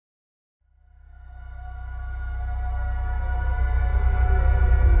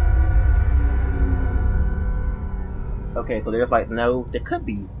Okay, so there's like no, there could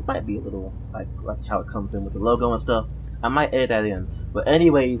be, it might be a little like how it comes in with the logo and stuff. I might edit that in. But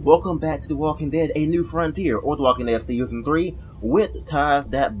anyways, welcome back to The Walking Dead: A New Frontier, or The Walking Dead Season 3 with Ties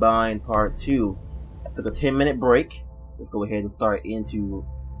That Bind Part 2. I took a 10-minute break. Let's go ahead and start into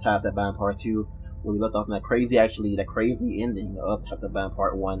Ties That Bind Part 2, where we left off on that crazy ending of Ties That Bind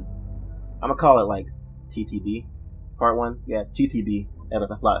Part 1. I'm gonna call it like TTB Part 1. Yeah, TTB.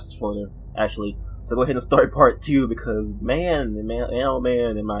 That's a lot shorter, actually. So go ahead and start Part 2 because man,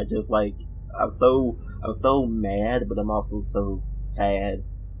 am I just like, I'm so mad, but I'm also so sad,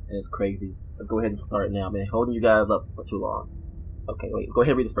 and it's crazy. Let's go ahead and start now. I've been holding you guys up for too long. Okay, wait, let's go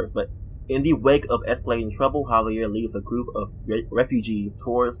ahead and read this first. But in the wake of escalating trouble, Javier leads a group of refugees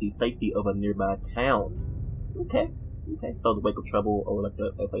towards the safety of a nearby town. Okay. So the wake of trouble, or like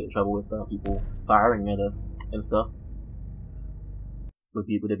the escalating trouble and stuff, people firing at us and stuff. Would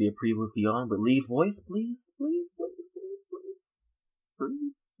there be a previously on? But Lee's voice, please.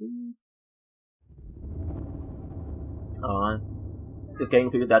 This game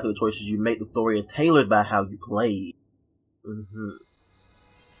series after the choices you make, the story is tailored by how you play.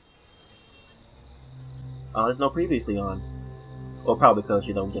 There's no previously on. Well, probably because,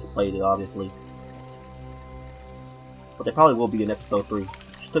 we just played it, obviously. But there probably will be in episode 3.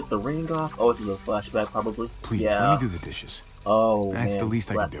 She took the ring off. Oh, this is a flashback, probably. Please, let me do the dishes. Oh, that's man. the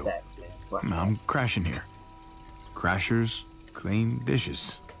least I can do. I'm crashing here. Crashers clean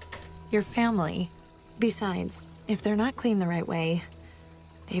dishes. Your family. Besides, if they're not cleaned the right way,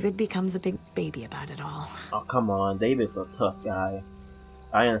 David becomes a big baby about it all. Oh, come on. David's a tough guy.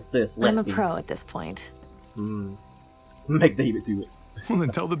 I insist. I'm a pro at this point. Make David do it. Well,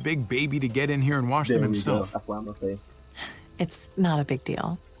 then tell the big baby to get in here and wash them himself. That's what I'm going to say. It's not a big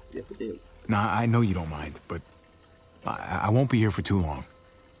deal. Yes, it is. Nah, I know you don't mind, but I won't be here for too long.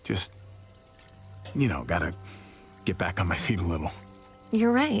 Just, gotta get back on my feet a little.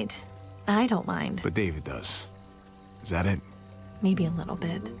 You're right. I don't mind. But David does. Is that it? Maybe a little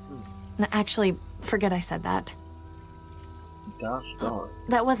bit. Actually, forget I said that. Gosh darn.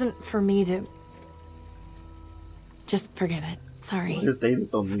 That wasn't for me to... Just forget it. Sorry. David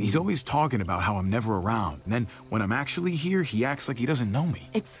so mean? He's always talking about how I'm never around. And then when I'm actually here, he acts like he doesn't know me.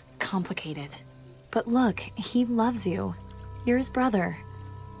 It's complicated. But look, he loves you. You're his brother.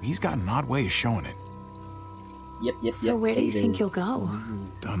 He's got an odd way of showing it. Yep. So where do you think you'll go?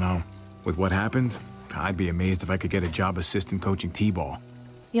 Don't know. With what happened, I'd be amazed if I could get a job assistant coaching T-ball.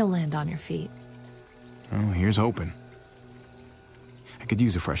 You'll land on your feet. Well, here's hoping. I could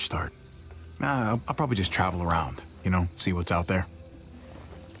use a fresh start. I'll probably just travel around, see what's out there.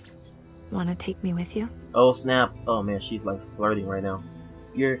 Want to take me with you? Oh, snap. Oh, man, she's like flirting right now.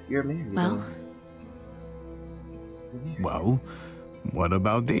 You're married. Well... Well, what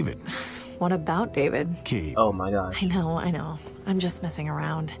about David? What about David? Kate. Oh my gosh. I know. I'm just messing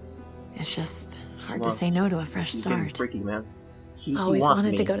around. It's just hard to say no to a fresh start. Freaky, man. Always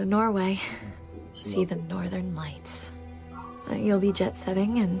wanted to go to Norway. See the northern lights. You'll be jet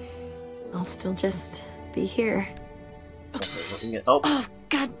setting and I'll still just be here. Oh,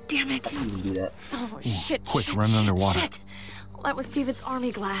 god damn it. I didn't do that. Oh, shit, quick, shit, run shit, underwater. Shit. That was David's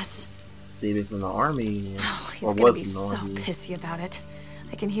army glass. David's in the army. Oh, he's gonna be so pissy about it.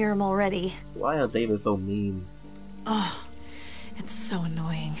 I can hear him already. Why is David so mean? Oh, it's so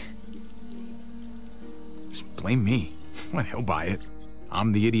annoying. Just blame me. Well, he'll buy it.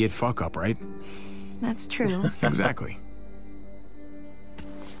 I'm the idiot fuck-up, right? That's true. Exactly.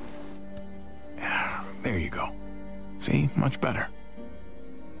 There you go. See? Much better.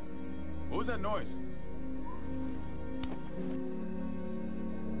 What was that noise?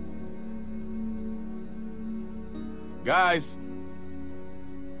 Guys!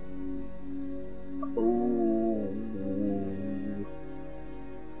 Oh.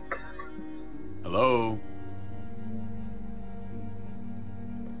 Hello?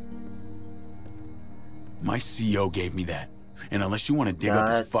 My CO gave me that. And unless you want to dig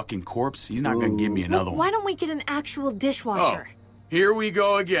up his fucking corpse, he's not going to give me another one. Why don't we get an actual dishwasher? Oh, here we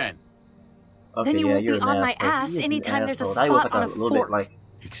go again. Okay, then you won't be on my ass anytime there's a spot on a fork.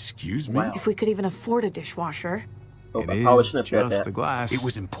 Excuse me? Wow. If we could even afford a dishwasher. It is just a glass. It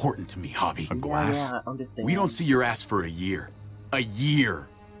was important to me, Javi. A glass? Yeah, I understand. We don't see your ass for a year. A year.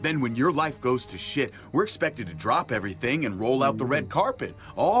 Then when your life goes to shit, we're expected to drop everything and roll out the red carpet.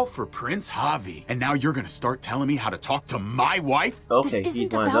 All for Prince Javi. And now you're gonna start telling me how to talk to my wife? Okay, this he's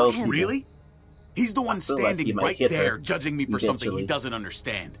isn't one of about those him. people. Really? He's the one standing might right hit there her judging me for something he eventually. doesn't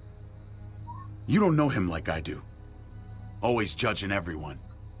understand. You don't know him like I do. Always judging everyone,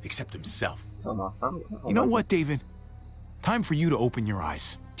 except himself. You know what, David? Time for you to open your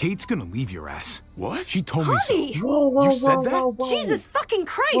eyes. Kate's gonna leave your ass. What? She told me so. Javi! Whoa, You said that? Jesus fucking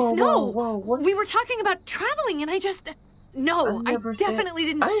Christ, Whoa, no! what? We were talking about traveling and I just... No, I definitely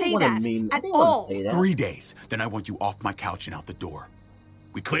didn't say that at all. Say that. 3 days. Then I want you off my couch and out the door.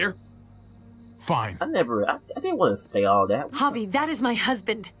 We clear? Fine. I didn't want to say all that. Javi, that is my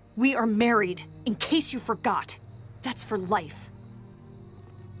husband. We are married, in case you forgot. That's for life.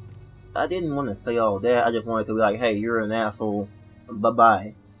 I didn't want to say all that. I just wanted to be like, hey, you're an asshole.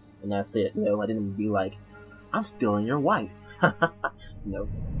 Bye-bye. And that's it. No, I didn't be like, I'm stealing your wife. No,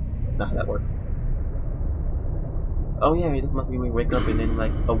 that's not how that works. Oh yeah, I mean, this must be when we wake up and then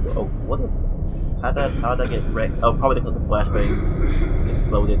like, oh, what if? How'd I get wrecked? Oh, probably because the flashbang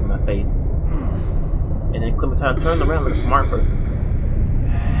exploded in my face. And then Clementine turned around like a smart person.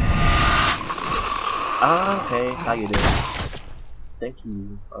 Okay, how you doing? Thank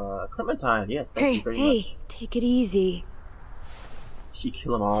you, Clementine. Yes, thank you very much. Take it easy. She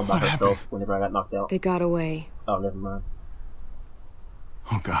killed them all by herself whenever I got knocked out. They got away. Oh, never mind.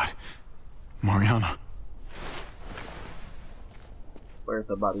 Oh God, Mariana. Where's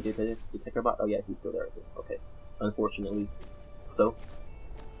her body? Did they take her body? Oh yeah, he's still there. Okay. Unfortunately. So,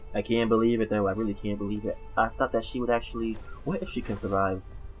 I can't believe it though. I really can't believe it. I thought that she would actually... What if she can survive?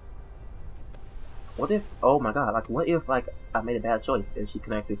 What if... Oh my god. Like, what if, like, I made a bad choice and she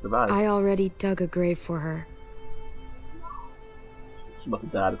can actually survive? I already dug a grave for her. She must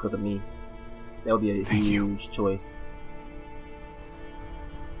have died because of me. That would be a huge choice.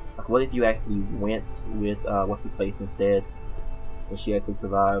 Like, what if you actually went with, what's-his-face instead? And she actually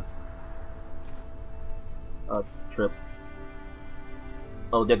survives. Trip.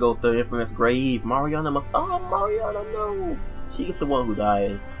 Oh, there goes the infamous grave. Mariana must... Oh, Mariana, no! She's the one who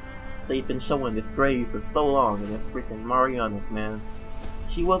died. They've been showing this grave for so long, and it's freaking Mariana's, man.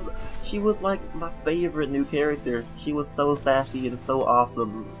 She was like my favorite new character. She was so sassy and so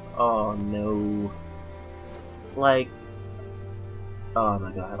awesome. Oh, no. Like... Oh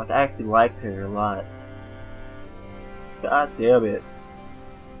my god. Like, I actually liked her a lot. God damn it.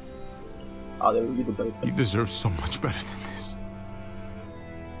 Oh, You deserve so much better than this.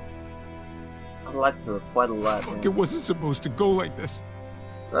 I liked her quite a lot, man. It wasn't supposed to go like this.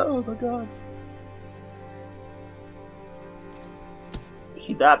 Oh my god.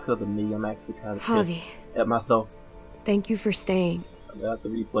 She died because of me. I'm actually kind of pissed at myself. Thank you for staying. I'm gonna have to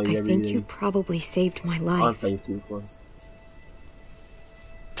replay every day. I think you probably saved my life. Unsaved too, of course.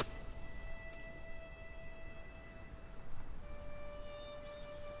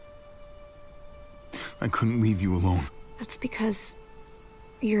 I couldn't leave you alone. That's because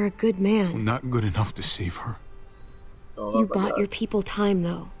you're a good man. I'm not good enough to save her. Oh, You bought your people time,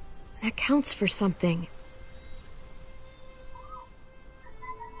 though. That counts for something.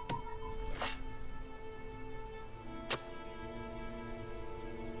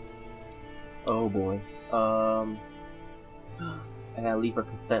 Oh boy. I gotta leave her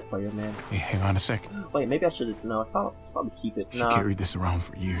cassette player, man. Hey, hang on a sec. Wait, maybe I should. No, I'll probably keep it. She Nah. carried this around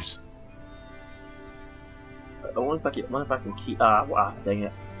for years. I wonder if I can keep. Wow, dang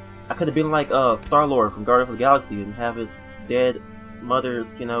it. I could have been like Star-Lord from Guardians of the Galaxy and have his dead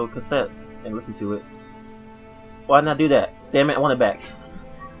mother's, cassette and listen to it. Why not do that? Damn it, I want it back.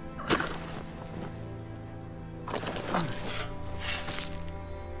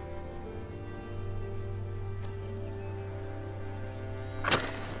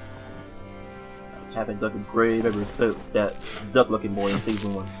 I haven't dug a grave ever since that duck-looking boy in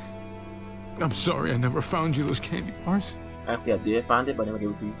season 1. I'm sorry I never found you those candy bars. Actually, I did find it, but I never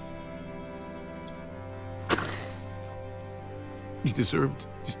gave it to you. You deserved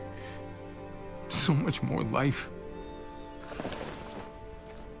just so much more life.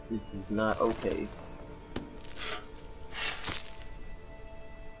 This is not okay.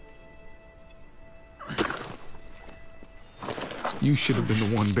 You should have been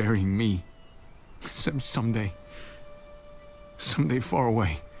the one burying me. Someday far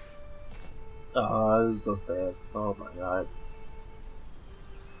away. Oh, this is so sad. Oh my god.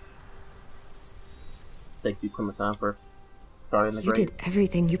 Thank you, Clementine, for starting the grave. You did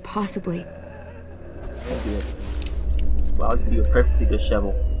everything you possibly... I did. Well, I'll give you a perfectly good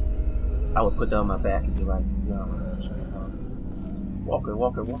shovel. I would put that on my back and be like, no, Walker.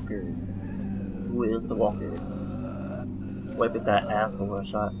 Who is the Walker? What if it's that asshole I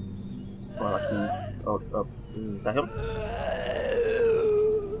shot? Is that him?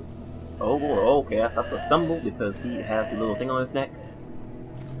 Oh boy, okay, that's a symbol because he has the little thing on his neck.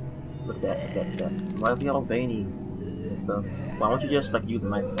 Look at that. Why is he all veiny and stuff? Why don't you just use a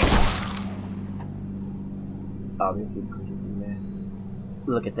knife? Obviously because you're a man.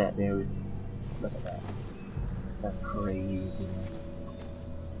 Look at that, dude. Look at that. That's crazy.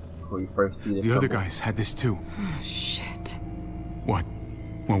 before you first see this. The other guys had this too. Oh, shit. What?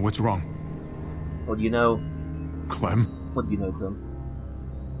 Well, what's wrong? What do you know? Clem? What do you know, Clem?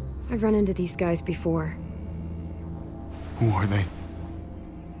 I've run into these guys before. Who are they?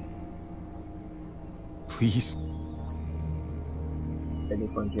 Please?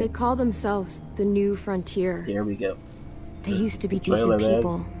 They call themselves the New Frontier. There we go. They used to be decent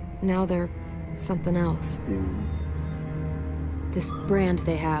people. Now they're something else. Dude. This brand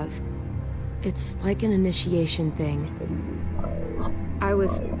they have, it's like an initiation thing. I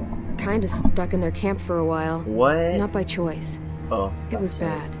was kind of stuck in their camp for a while. What? Not by choice. Oh. It was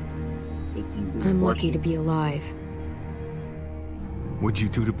bad. I'm lucky to be alive. What'd you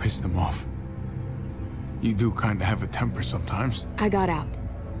do to piss them off? You do kind of have a temper sometimes. I got out.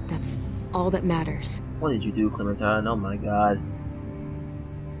 That's all that matters. What did you do, Clementine? Oh my god.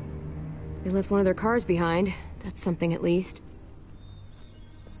 They left one of their cars behind. That's something at least.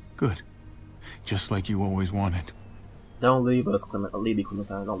 Good. Just like you always wanted. Don't leave us, leave me,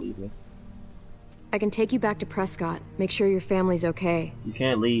 Clementine. Don't leave me. I can take you back to Prescott. Make sure your family's okay. You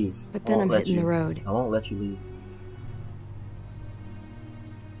can't leave. But then I'm hitting the road. I won't let you leave.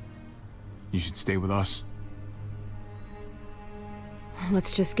 You should stay with us.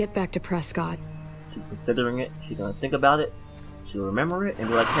 Let's just get back to Prescott. She's considering it. She's gonna think about it. She'll remember it and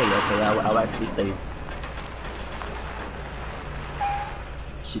be like, hey, okay, I'll actually stay.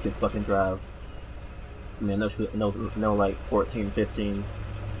 She can fucking drive. I mean, no, like 14, 15,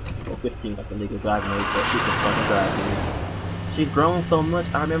 or 15 like the legal driving age, but she can fucking drive, dude. She's grown so much.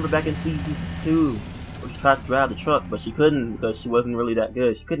 I remember back in season 2, where she tried to drive the truck, but she couldn't because she wasn't really that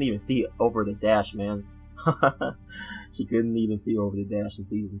good. She couldn't even see over the dash, man. She couldn't even see over the dash in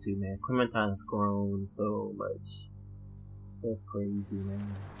season 2, man. Clementine has grown so much. That's crazy,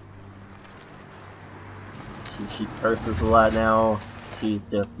 man. She curses a lot now. She's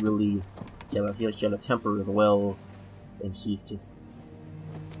just really, she had a temper as well, and she's just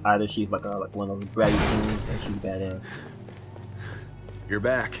either she's like one of those bratty things, or she's badass. You're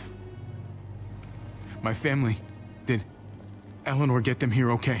back. My family. Did Eleanor get them here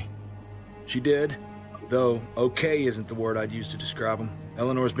okay? She did. Though, okay isn't the word I'd use to describe them.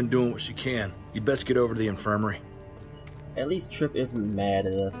 Eleanor's been doing what she can. You'd best get over to the infirmary. At least Tripp isn't mad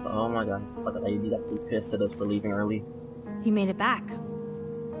at us. Oh my god. I thought he'd be actually pissed at us for leaving early. You made it back.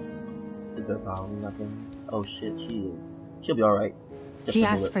 Is there probably nothing? Oh shit, she is. She'll be alright. She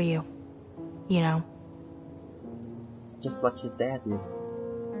asked for you. You know. Just like his dad did.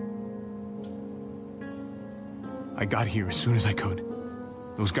 I got here as soon as I could.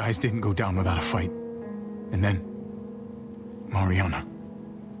 Those guys didn't go down without a fight. And then... Mariana.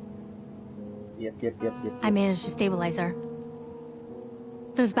 Yep. I managed to stabilize her.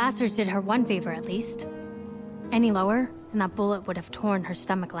 Those bastards did her one favor at least. Any lower, and that bullet would have torn her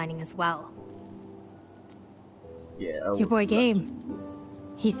stomach lining as well. Yeah. Your boy Gabe.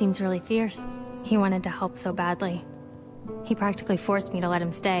 He seems really fierce. He wanted to help so badly. He practically forced me to let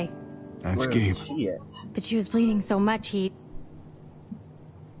him stay. That's Where Gabe. is she at? But she was bleeding so much he...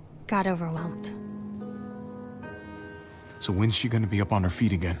 got overwhelmed. So when's she gonna be up on her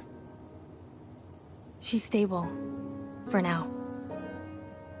feet again? She's stable. For now.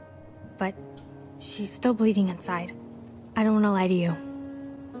 But she's still bleeding inside. I don't want to lie to you.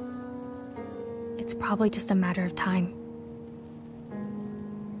 It's probably just a matter of time.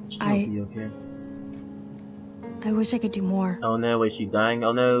 She'll be okay. I wish I could do more. Oh no, wait, she's dying?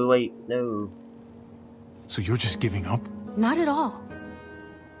 Oh no, wait, no. So you're just giving up? Not at all.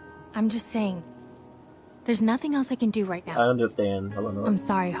 I'm just saying, there's nothing else I can do right now. I understand, Eleanor. I'm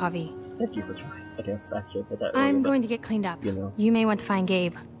sorry, Javi. Thank you for trying. I guess I should have said that earlier, I'm but, going to get cleaned up. you know. You may want to find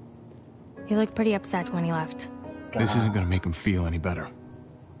Gabe. He looked pretty upset when he left. This isn't gonna make him feel any better.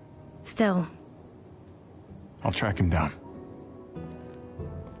 Still, I'll track him down.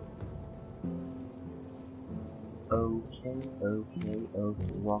 Okay.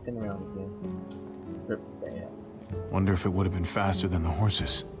 Walking around again. Tripp's bad. Wonder if it would have been faster than the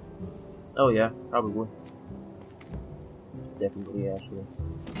horses. Oh yeah, probably. Definitely, actually.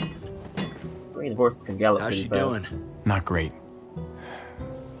 Green horses can gallop How's pretty she fast. doing? Not great.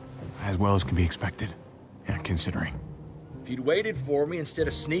 As well as can be expected. Yeah, considering. If you'd waited for me instead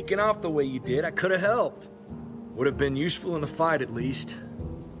of sneaking off the way you did, I could have helped. Would have been useful in the fight, at least.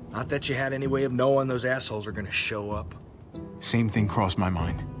 Not that you had any way of knowing those assholes are gonna show up. Same thing crossed my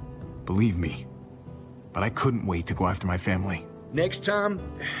mind. Believe me. But I couldn't wait to go after my family. Next time,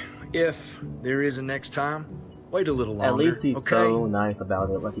 if there is a next time, wait a little longer. At least he's okay? so nice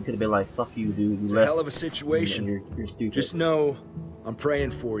about it. Like, he could have been like, fuck you, dude. You It's left. a hell of a situation. You're stupid. Just know I'm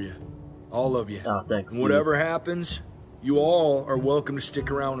praying for you. All of you. Oh, thanks, And whatever happens, You all are welcome to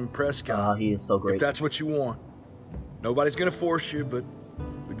stick around in Prescott. He is so great. If that's what you want. Nobody's gonna force you, but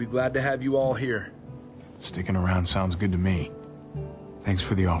we'd be glad to have you all here. Sticking around sounds good to me. Thanks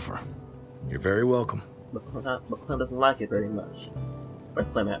for the offer. You're very welcome. But Clem doesn't like it very much. Where's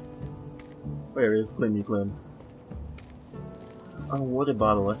Clem at? Where is Clemmy Clem? Oh, water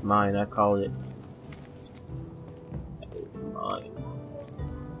bottle. That's mine. I call it. That is mine.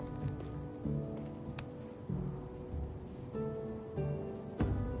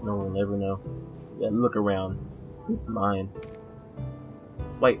 No one will ever know. Yeah, look around. It's mine.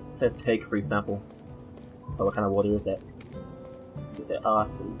 Wait, it says take free sample. So what kind of water is that? Get that. Oh, that's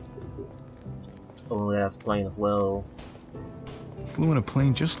pretty cool. Oh, that's plain as well. Flew in a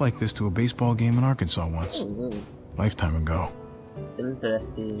plane just like this to a baseball game in Arkansas once. Lifetime ago.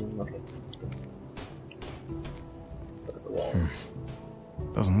 Interesting. Okay. Let's look at the wall.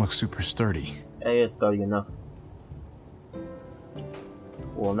 Doesn't look super sturdy. Hey, it's sturdy enough.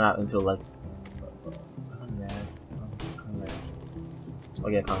 Well, not until like Conrad. Oh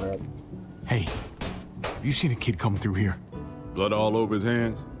yeah, Conrad. Hey, have you seen a kid come through here? Blood all over his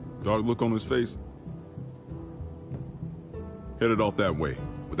hands, dark look on his face. Headed off that way,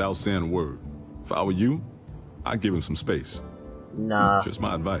 without saying a word. If I were you, I'd give him some space. Nah. Just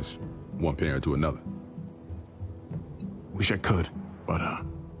my advice. One parent to another. Wish I could, but I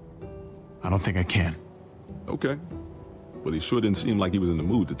don't think I can. Okay. But he sure didn't seem like he was in the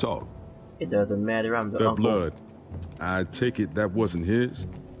mood to talk. It doesn't matter, I'm the That uncle. blood, I take it that wasn't his?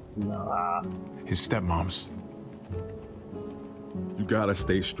 Nah. His stepmom's. You gotta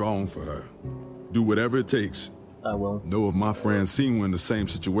stay strong for her. Do whatever it takes. I will. Know if my friends seen you in the same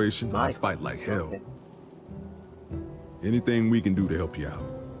situation, I'll Nice. fight like hell. Okay. Anything we can do to help you out,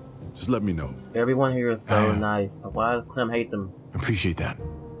 just let me know. Everyone here is so nice. Why does Clem hate them? Appreciate that.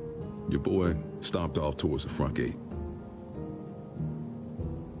 Your boy stomped off towards the front gate.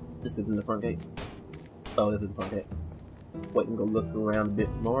 This isn't the front gate. Oh, this is the front gate. Wait and go look around a bit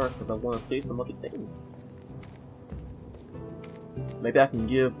more because I want to see some other things. Maybe I can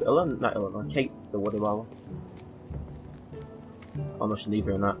give Kate the water bottle. I don't know if she needs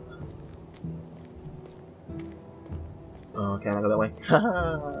it or not. Can I go that way? I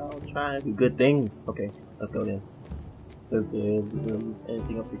was trying to do good things. Okay, let's go then. Says there's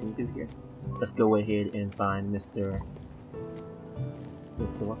anything else we can do here. Let's go ahead and find Mr.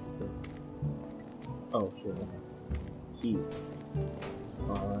 What's his name? Oh, sure. Okay. Keys.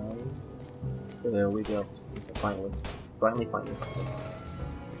 There we go. Finally find this.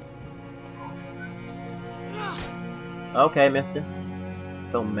 Okay, mister.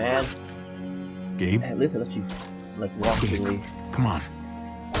 So mad. Gabe? At least I let you, like, walk away. Come on.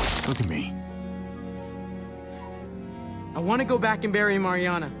 Look at me. I want to go back and bury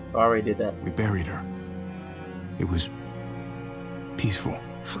Mariana. Already did that. We buried her. It was peaceful.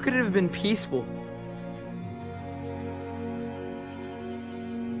 How could it have been peaceful?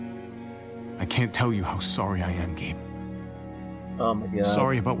 I can't tell you how sorry I am, Gabe. Oh my god.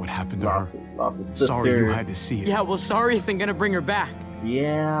 Sorry about what happened to her. Lost his sister. Sorry you had to see it. Yeah, well, sorry isn't gonna bring her back.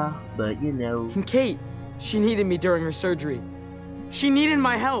 Yeah, but you know. And Kate, she needed me during her surgery. She needed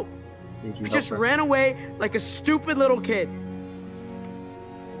my help. Did you I help just her? ran away like a stupid little kid.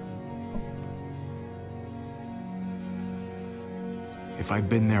 If I'd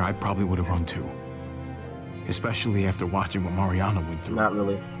been there, I probably would have run too. Especially after watching what Mariana went through. Not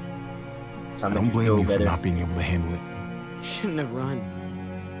really. I don't blame you for not being able to handle it. Shouldn't have run.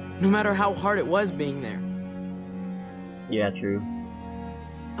 No matter how hard it was being there. Yeah, true.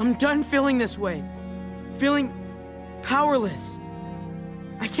 I'm done feeling this way. Feeling powerless.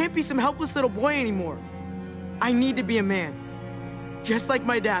 I can't be some helpless little boy anymore. I need to be a man. Just like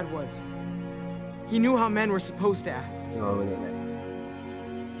my dad was. He knew how men were supposed to act. You're already in there.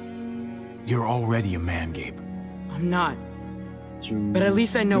 You're already a man, Gabe. I'm not. True. But at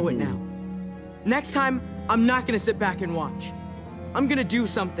least I know it now. Next time, I'm not gonna sit back and watch. I'm gonna do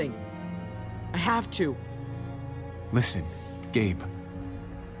something. I have to. Listen, Gabe.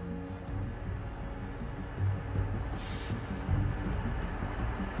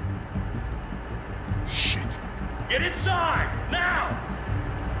 Shit. Get inside! Now!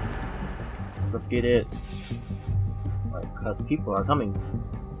 Let's get it. Because people are coming.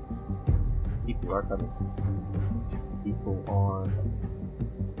 People are coming. People are...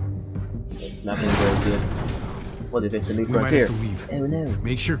 It's not going to go good. What if it's a new We might frontier? have to leave. Oh no.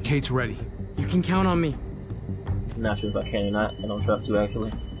 Make sure Kate's ready. You can count on me. I'm not sure if I can or not. I don't trust you,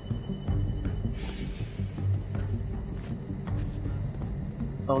 actually.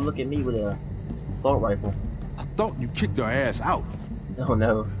 Oh, look at me with a assault rifle. I thought you kicked her ass out. Oh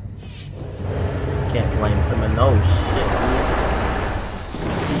no. Can't blame him. No shit.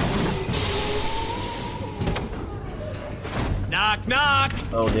 Knock, knock.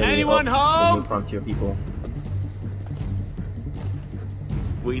 Oh, there Anyone the home? new Frontier people.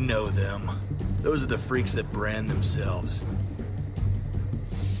 We know them. Those are the freaks that brand themselves.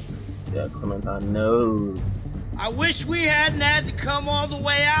 Yeah, Clementine knows. I wish we hadn't had to come all the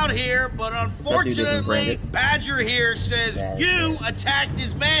way out here, but unfortunately, Badger here says you attacked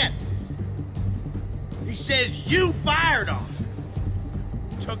his man. He says you fired on him.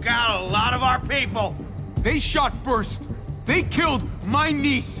 Took out a lot of our people. They shot first. They killed my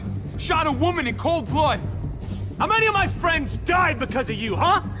niece. Shot a woman in cold blood. How many of my friends died because of you,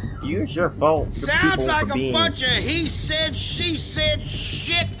 huh? It's your fault. Sounds like a bunch of he said, she said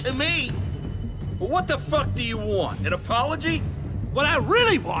shit to me. Well, what the fuck do you want? An apology? What I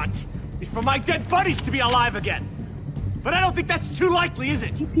really want is for my dead buddies to be alive again. But I don't think that's too likely, is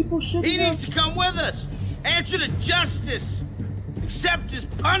it? You people should. He needs to come with us. Answer to justice. Accept his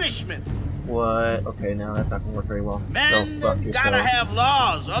punishment. What? Okay, now that's not gonna work very well. Men gotta have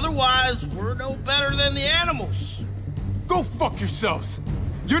laws, otherwise we're no better than the animals. Go fuck yourselves.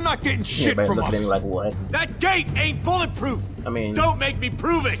 You're not getting shit from us. At me like what? That gate ain't bulletproof. I mean, don't make me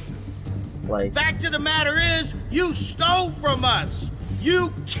prove it. Like, fact of the matter is, you stole from us.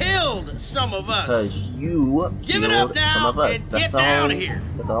 You killed some of us. Because you give it up now and get down here.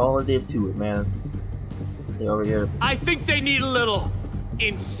 That's all it is to it, man. They over here. I think they need a little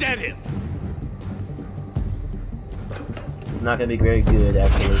incentive. It's not gonna be very good,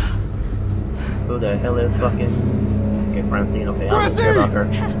 actually. Who the hell is fucking? Okay, Francine. Okay, I don't care about her.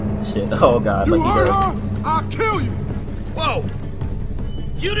 Shit. Oh god, you like he hurt does. her, I'll kill you. Whoa!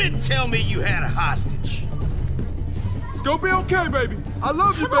 You didn't tell me you had a hostage. It's gonna be okay, baby. I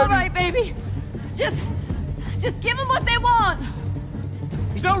love you, baby. All right, baby. Just give them what they want.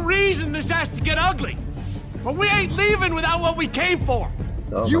 There's no reason this has to get ugly. But we ain't leaving without what we came for.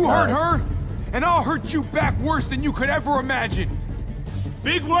 Oh you hurt her, and I'll hurt you back worse than you could ever imagine.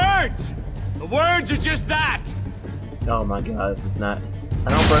 Big words. The words are just that. Oh my god, this is not. I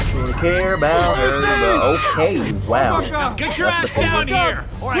don't personally care about her, but okay, wow. Now get your ass down here,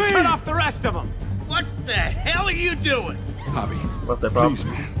 or I cut off the rest of them. What the hell are you doing? Javi, what's the problem? Please,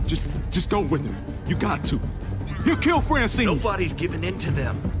 man, just go with him. You got to. He'll kill Francine. Nobody's giving in to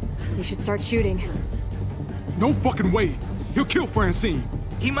them. We should start shooting. No fucking way. He'll kill Francine.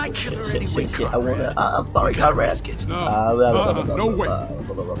 He might kill her anyway, Conrad. I'm sorry, Conrad. No way.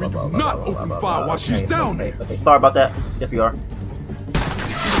 We do not open fire while she's down there. Okay, sorry about that. If you are.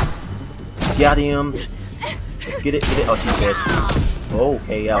 Got him. Let's get it. Oh, she's dead.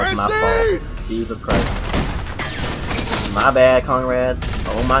 Okay, that was my fault. Jesus Christ. My bad, Conrad.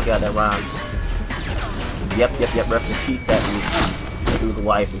 Oh my god, that rhymed. Yep. Rest in peace, that dude's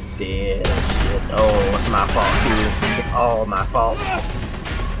wife is dead. Shit. Oh, it's my fault too. It's all my fault.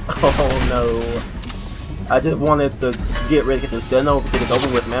 Oh no. I just wanted to get this done over, get it over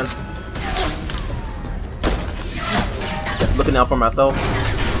with, man. Just looking out for myself.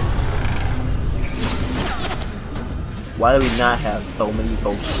 Why do we not have so many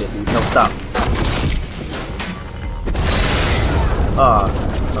folks? Shit, dude. No, stop.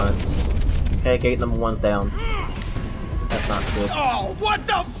 Cunt. Okay, gate number 1's down. That's not good. Oh, what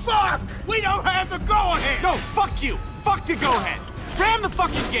the fuck? We don't have the go-ahead! No, fuck you! Fuck the go-ahead! Ram the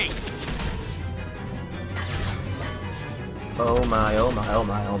fucking gate! Oh my. Calm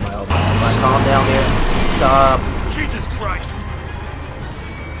down there. Stop. Jesus Christ!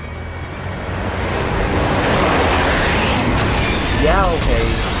 Yeah, okay.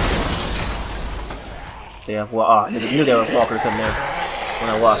 Yeah, well, I knew there were walkers in there when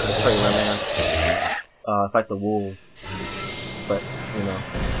I walked the trailer, man. It's like the wolves. But, you know.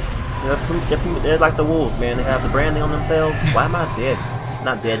 They're like the wolves, man. They have the branding on themselves. Why am I dead?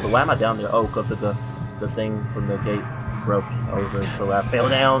 Not dead, but why am I down there? Oh, because of the thing from the gate broke over, so I fell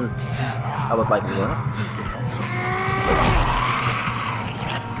down. I was like, what?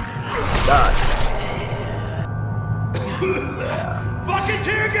 God. Yeah. Fucking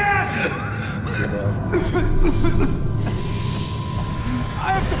tear gas!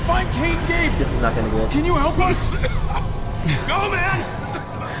 I have to find Kane Gabe. This is not gonna get. Can you help us? Go, man!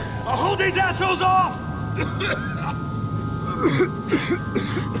 I'll hold these assholes off!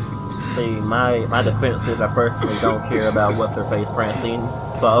 See, my defense is I personally don't care about what's her face, Francine.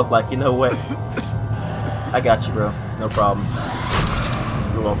 So I was like, you know what? I got you, bro. No problem.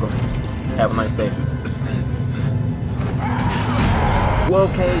 You're welcome. Have a nice day. Well,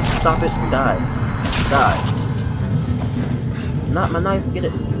 okay, stop it. Die. Not my knife. Get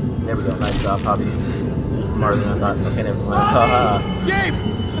it. There we go. Nice job, Poppy. You're smarter than I thought. Okay, never mind. Gabe!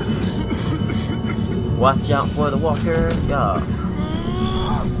 Watch out for the walkers. Yeah.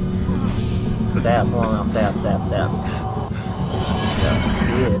 Stab, hold on, stab. Yeah,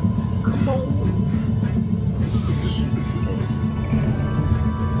 good. Come on.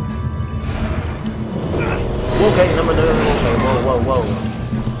 Okay, number 2. Okay, whoa.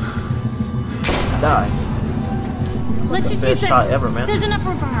 Die. Let's just use best shot ever, man. There's enough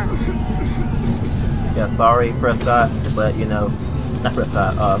room for her. Yeah, sorry, Prescott, but you know, not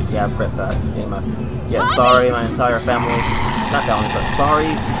Prescott. Yeah, Prescott. Yeah, sorry, my entire family. Not Downey, but sorry,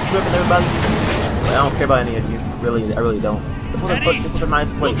 tripping everybody. But I don't care about any of you. Really, I really don't. This was a nice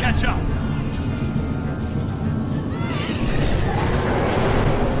place. We'll catch up.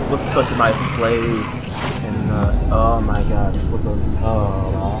 This was such a nice place. And oh my god, this was a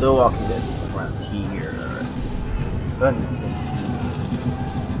The Walking Dead around here.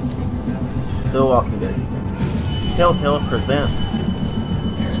 The Walking Dead. Telltale presents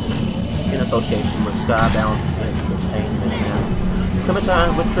in association with Skybound Entertainment.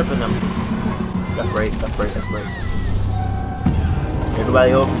 Clementine with tripping them. That's great.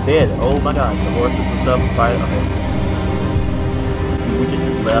 Everybody else is dead. Oh my god, the horses and stuff. Fight. Okay. We just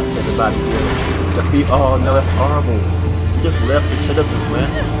left everybody here. The people. Oh no, that's horrible. We just left the citizens, man.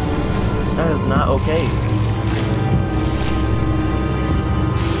 That is not okay.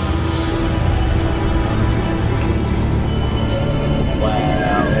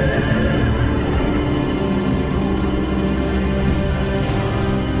 Wow.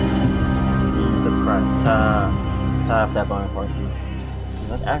 Jesus Christ, tie off that barn party.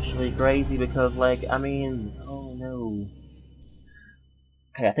 That's actually crazy because, like, I mean, oh no.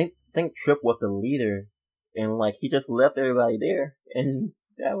 Okay, I think Tripp was the leader, and like he just left everybody there, and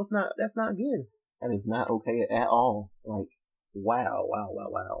that's not good. That is not okay at all. Like, wow.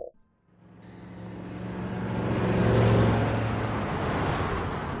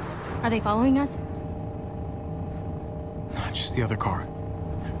 Are they following us? Just the other car.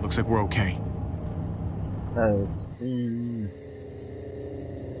 Looks like we're okay.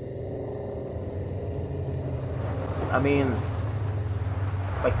 I mean,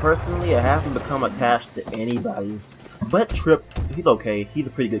 like personally, I haven't become attached to anybody, but Tripp, he's okay. He's a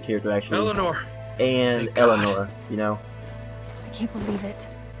pretty good character actually. Eleanor. And Eleanor, you know. I can't believe it.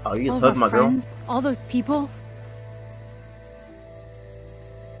 Oh, you just all hugged my friends, girl? all those people.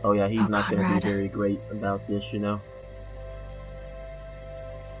 Oh yeah, he's not Conrad. gonna be very great about this, you know.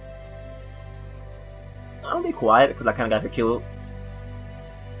 I'll be quiet because I kind of got her killed.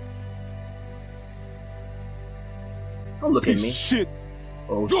 Don't look at me. Shit.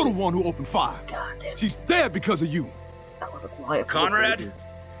 Oh, You're the one who opened fire. God damn. She's dead because of you. That was a quiet. Conrad,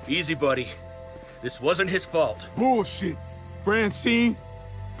 easy, buddy. This wasn't his fault. Bullshit. Francine,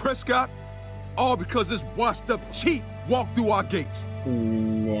 Prescott, all because this washed-up cheat walked through our gates.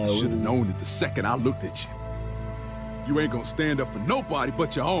 No. Should have known it the second I looked at you. You ain't gonna stand up for nobody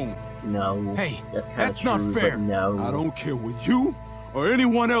but your own. No. Hey, that's true, not fair. No. I don't care what you or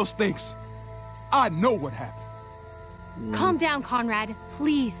anyone else thinks. I know what happened. Calm down, Conrad,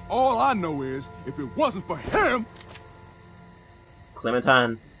 please. All I know is, if it wasn't for him...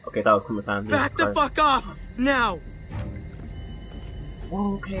 Clementine. Okay, that was Clementine. Back the fuck off, now!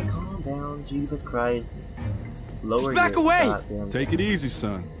 Okay, calm down, Jesus Christ. Lower Just back away! Take it easy,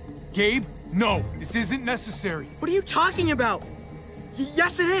 son. Gabe, no, this isn't necessary. What are you talking about?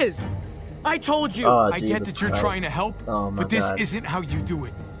 Yes, it is. I told you. Oh, I get that you're trying to help, but this isn't how you do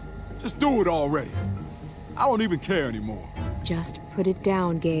it. Just do it already. I don't even care anymore. Just put it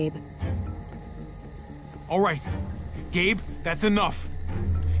down, Gabe. All right, Gabe, that's enough.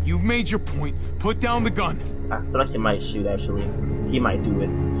 You've made your point. Put down the gun. I feel like he might shoot, actually. He might do it.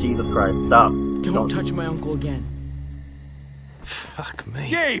 Jesus Christ, stop. Don't touch my uncle again. Fuck me.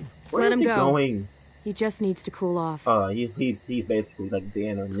 Gabe! Where Let is him he go. going? He just needs to cool off. He's basically like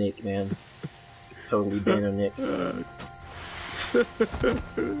Dan or Nick, man. Totally Dan or Nick.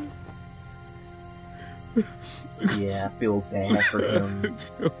 Yeah, I feel bad for him.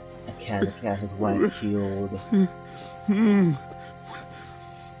 I kind of got his wife killed. We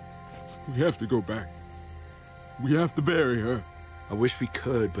have to go back. We have to bury her. I wish we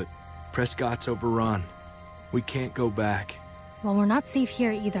could, but Prescott's overrun. We can't go back. Well, we're not safe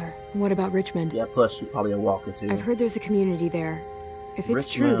here either. What about Richmond? Yeah, plus she's probably a walker too. I've heard there's a community there. If it's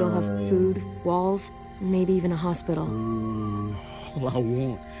true, they'll have food, walls, maybe even a hospital. All I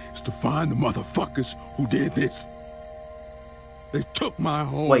want is to find the motherfuckers who did this. They took my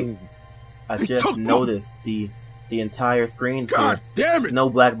home. Wait, I just noticed the entire screen. God damn it! No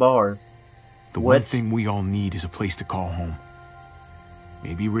black bars. The one thing we all need is a place to call home.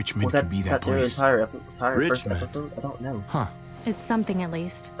 Maybe Richmond could be that place. Entire first Richmond? episode? I don't know. Huh. It's something at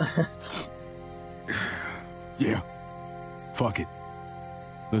least. Yeah. Fuck it.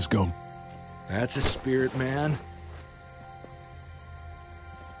 Let's go. That's a spirit, man.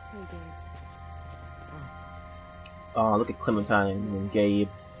 Oh, look at Clementine and Gabe.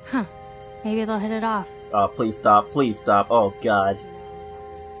 Huh. Maybe they'll hit it off. Please stop. Please stop. Oh, God.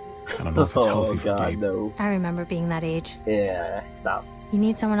 I don't know if it's healthy for God, Gabe. no. I remember being that age. Yeah, stop. You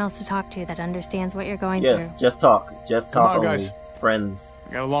need someone else to talk to that understands what you're going Yes, through. just talk. Just Come talk on, only. guys. Friends.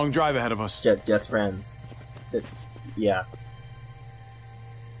 We got a long drive ahead of us. Just friends. Yeah.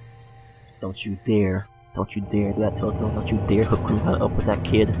 Don't you dare. Don't you dare do that, Toto. Don't you dare hook Clementine up with that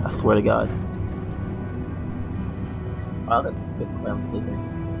kid. I swear to God. I'll let Clem sleeping.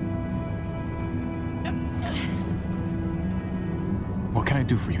 What can I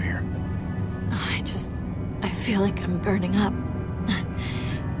do for you here? I feel like I'm burning up.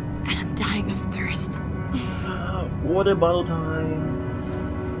 And I'm dying of thirst. Water bottle time.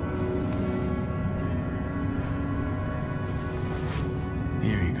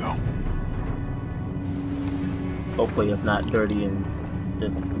 Here you go. Hopefully it's not dirty and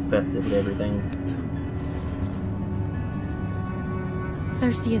just infested with everything.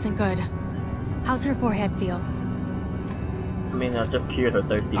 Thirsty isn't good. How's her forehead feel? I mean, I just cured her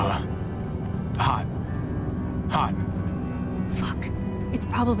thirstiness. Hot. Hot. Fuck. It's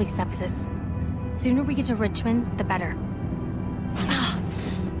probably sepsis. Sooner we get to Richmond, the better.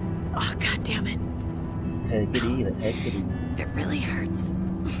 Oh, God damn it. Take it easy, take it easy. It really hurts.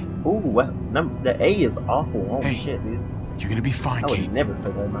 Ooh, what? The A is awful. Oh Hey, shit, dude. You're gonna be fine, I would Kate. never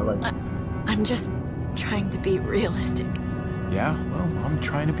say that in my life. I'm just trying to be realistic. Yeah? Well, I'm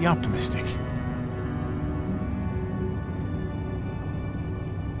trying to be optimistic.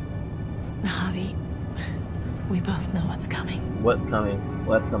 Javi, we both know what's coming. What's coming?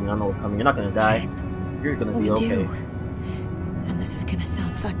 What's coming? I know what's coming. You're not gonna die. You're gonna be okay. do. And this is gonna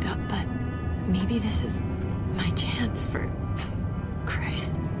sound fucked up, but maybe this is my chance for...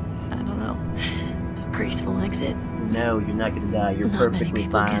 Christ. I don't know. A graceful exit. No, you're not gonna die. You're Not perfectly many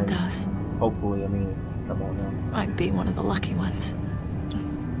people fine. get those. Hopefully, I mean, come on now. I'd be one of the lucky ones.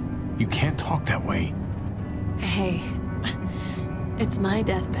 You can't talk that way. Hey, it's my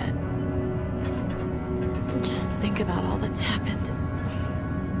deathbed. Just think about all that's happened.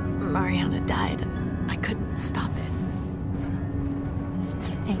 Mariana died. I couldn't stop it.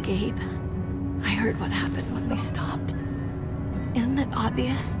 And Gabe, I heard what happened when we stopped. Isn't it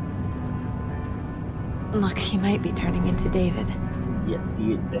obvious? Look, he might be turning into David. Yes,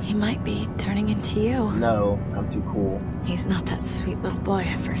 he is. He might be turning into you. No, I'm too cool. He's not that sweet little boy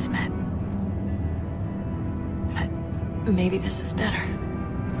I first met. But maybe this is better.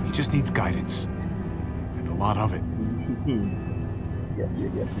 He just needs guidance. And a lot of it. Yes.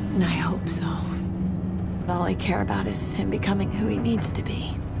 And I hope so. All I care about is him becoming who he needs to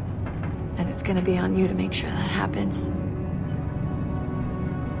be. And it's gonna be on you to make sure that happens.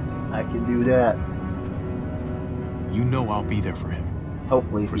 I can do that. You know I'll be there for him.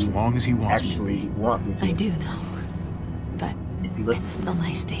 Hopefully, for as long as he wants me to be. Wants me to. I do know. But if you listen, it's still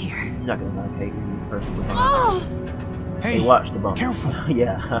nice to hear. You're not gonna die, Kate. You're perfectly fine. Oh! Hey, watch the bumps. Careful.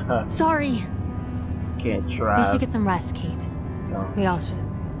 Yeah. Sorry. Can't try. You should get some rest, Kate. No. We all should.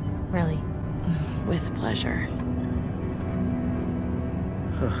 Really. With pleasure.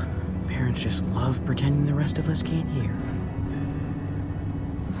 Parents just love pretending the rest of us can't hear.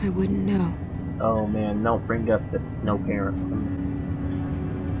 I wouldn't know. Oh man, don't bring up the no parents.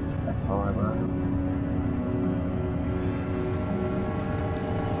 That's horrible.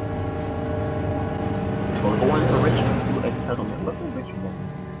 So we're going to Richmond to a settlement. What's in Richmond?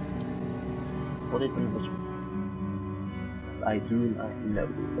 What is in Richmond? I do not know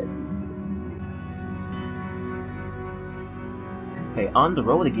that. Okay, on the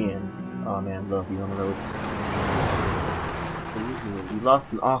road again. Oh man, love being on the road. We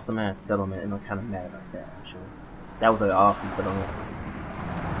lost an awesome ass settlement, and I'm kind of mad about that. Actually, that was an awesome settlement.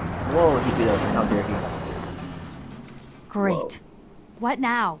 Whoa, he beat us! How dare he? Great. Whoa. What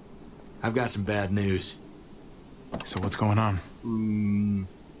now? I've got some bad news. So what's going on?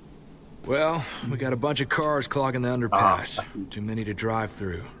 Well, we got a bunch of cars clogging the underpass. Too many to drive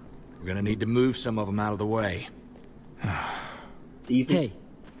through. We're gonna need to move some of them out of the way. Easy. Hey,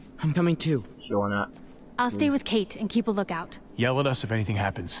 I'm coming too. Sure not. I'll stay with Kate and keep a lookout. Yell at us if anything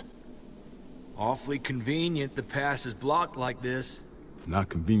happens. Awfully convenient the pass is blocked like this. Not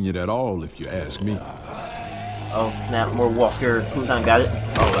convenient at all, if you ask me. Oh snap, more walkers. Clementine got it.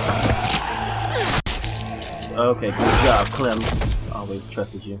 Oh, okay, good job, Clem. Always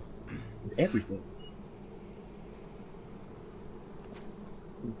trusted you. With everything.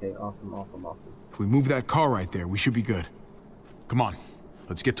 Okay, awesome. If we move that car right there, we should be good. Come on,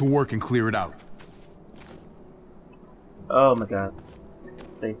 let's get to work and clear it out. Oh my god.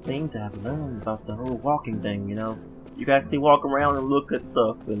 They seem to have learned about the whole walking thing, you know? You can actually walk around and look at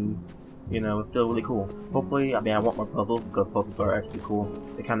stuff, and, you know, it's still really cool. Hopefully, I mean, I want more puzzles, because puzzles are actually cool.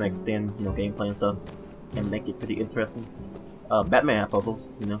 They kind of extend, you know, gameplay and stuff, and make it pretty interesting. Batman had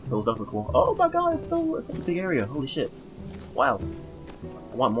puzzles, you know, those stuff were cool. Oh my god, it's such a big area, holy shit. Wow.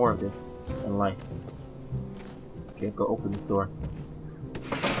 I want more of this in life. Okay, let's go open this door.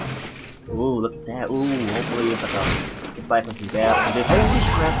 Ooh, look at that. Ooh, hopefully it's like a siphon some gas and this. Holy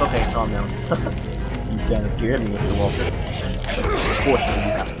crap! Okay, calm down. You kinda scared me, Mr. Walker. Unfortunately,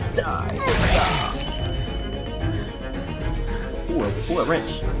 you have to die. Ooh, a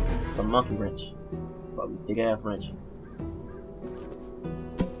wrench. Some monkey wrench. Some big ass wrench.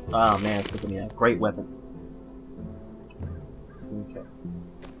 Oh man, it's looking at a great weapon. Okay.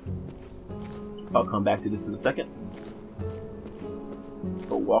 I'll come back to this in a second.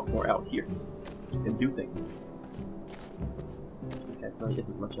 Go walk more out here and do things. Okay, there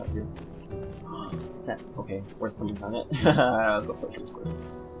isn't much out here. What's that? Okay, where's Clementine at? Let's go search this first.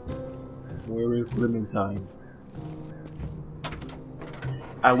 Where is Clementine?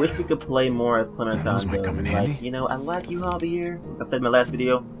 I wish we could play more as Clementine. Like, you know, I like you, Javier. Like I said in my last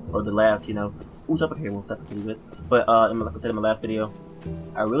video, or the last, you know. Ooh, jump up here, well, that's pretty good. But like I said in my last video,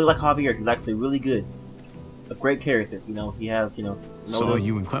 I really like Javier. He's actually really good. A great character, you know. He has, you know. Saw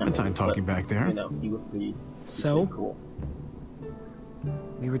you and Clementine talking back there. You know, he was pretty cool.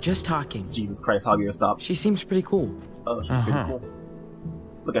 We were just talking. Jesus Christ, Javier, stop. She seems pretty cool. Oh, she's pretty cool.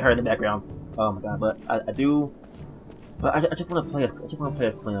 Look at her in the background. Oh my god, but I do. But I just want to play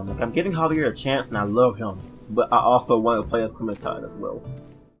as Clem. Like, I'm giving Javier a chance, and I love him. But I also want to play as Clementine as well.